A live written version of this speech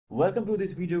Welcome to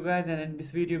this video guys, and in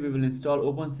this video we will install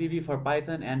OpenCV for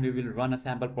Python and we will run a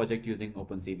sample project using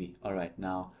OpenCV. Alright,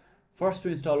 now first to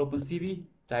install OpenCV,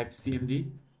 type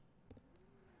cmd,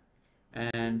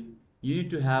 and you need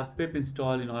to have pip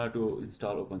installed in order to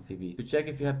install OpenCV. To check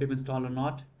if you have pip installed or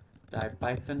not, type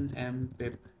python m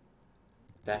pip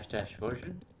 --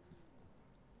 version,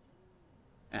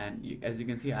 and as you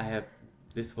can see I have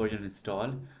this version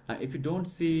installed. If you don't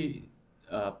see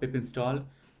pip installed,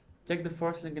 check the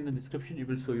first link in the description. It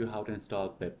will show you how to install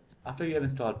pip. After you have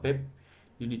installed pip,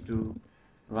 you need to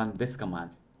run this command: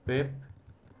 pip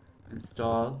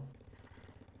install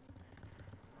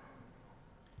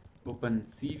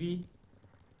OpenCV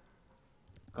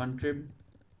contrib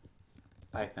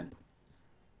python.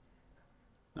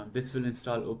 Now this will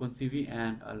install OpenCV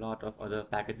and a lot of other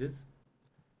packages.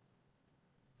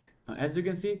 Now as you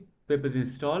can see, pip is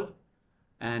installed,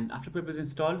 and after pip is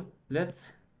installed,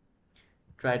 let's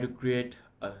try to create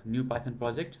a new Python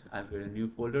project. I'll create a new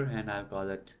folder and I'll call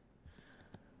it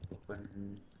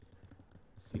OpenCV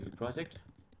project.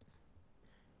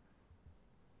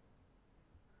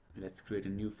 Let's create a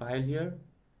new file here.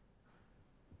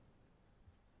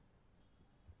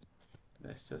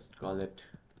 Let's just call it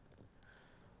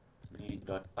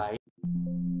main.py,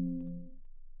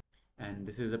 and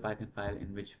this is the Python file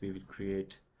in which we will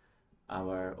create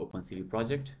our OpenCV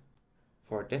project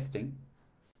for testing.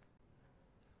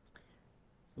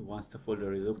 So once the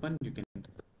folder is open, you can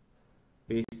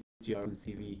paste your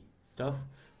OpenCV stuff.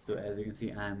 So as you can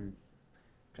see, I'm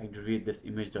trying to read this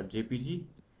image.jpg.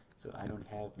 So I don't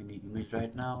have any image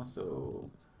right now, so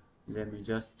let me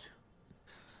just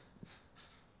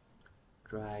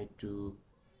try to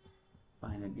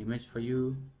find an image for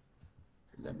you.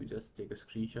 Let me just take a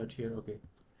screenshot here. Okay,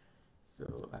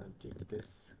 so I'll take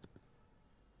this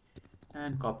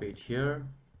and copy it here.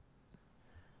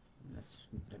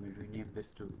 Let me rename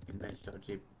this to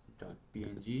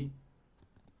image.png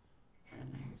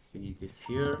and see this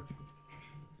here,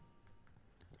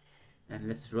 and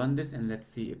let's run this and let's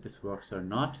see if this works or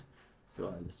not. So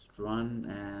I'll just run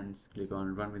and click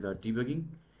on run without debugging,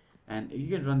 and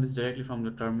you can run this directly from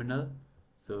the terminal.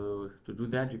 So to do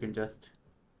that, you can just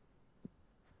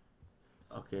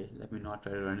let me not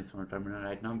try to run this from a terminal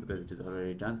right now because it is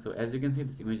already done. So as you can see,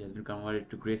 this image has been converted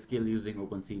to grayscale using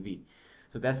OpenCV.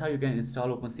 So that's how you can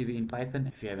install OpenCV in Python.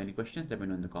 If you have any questions, let me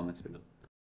know in the comments below.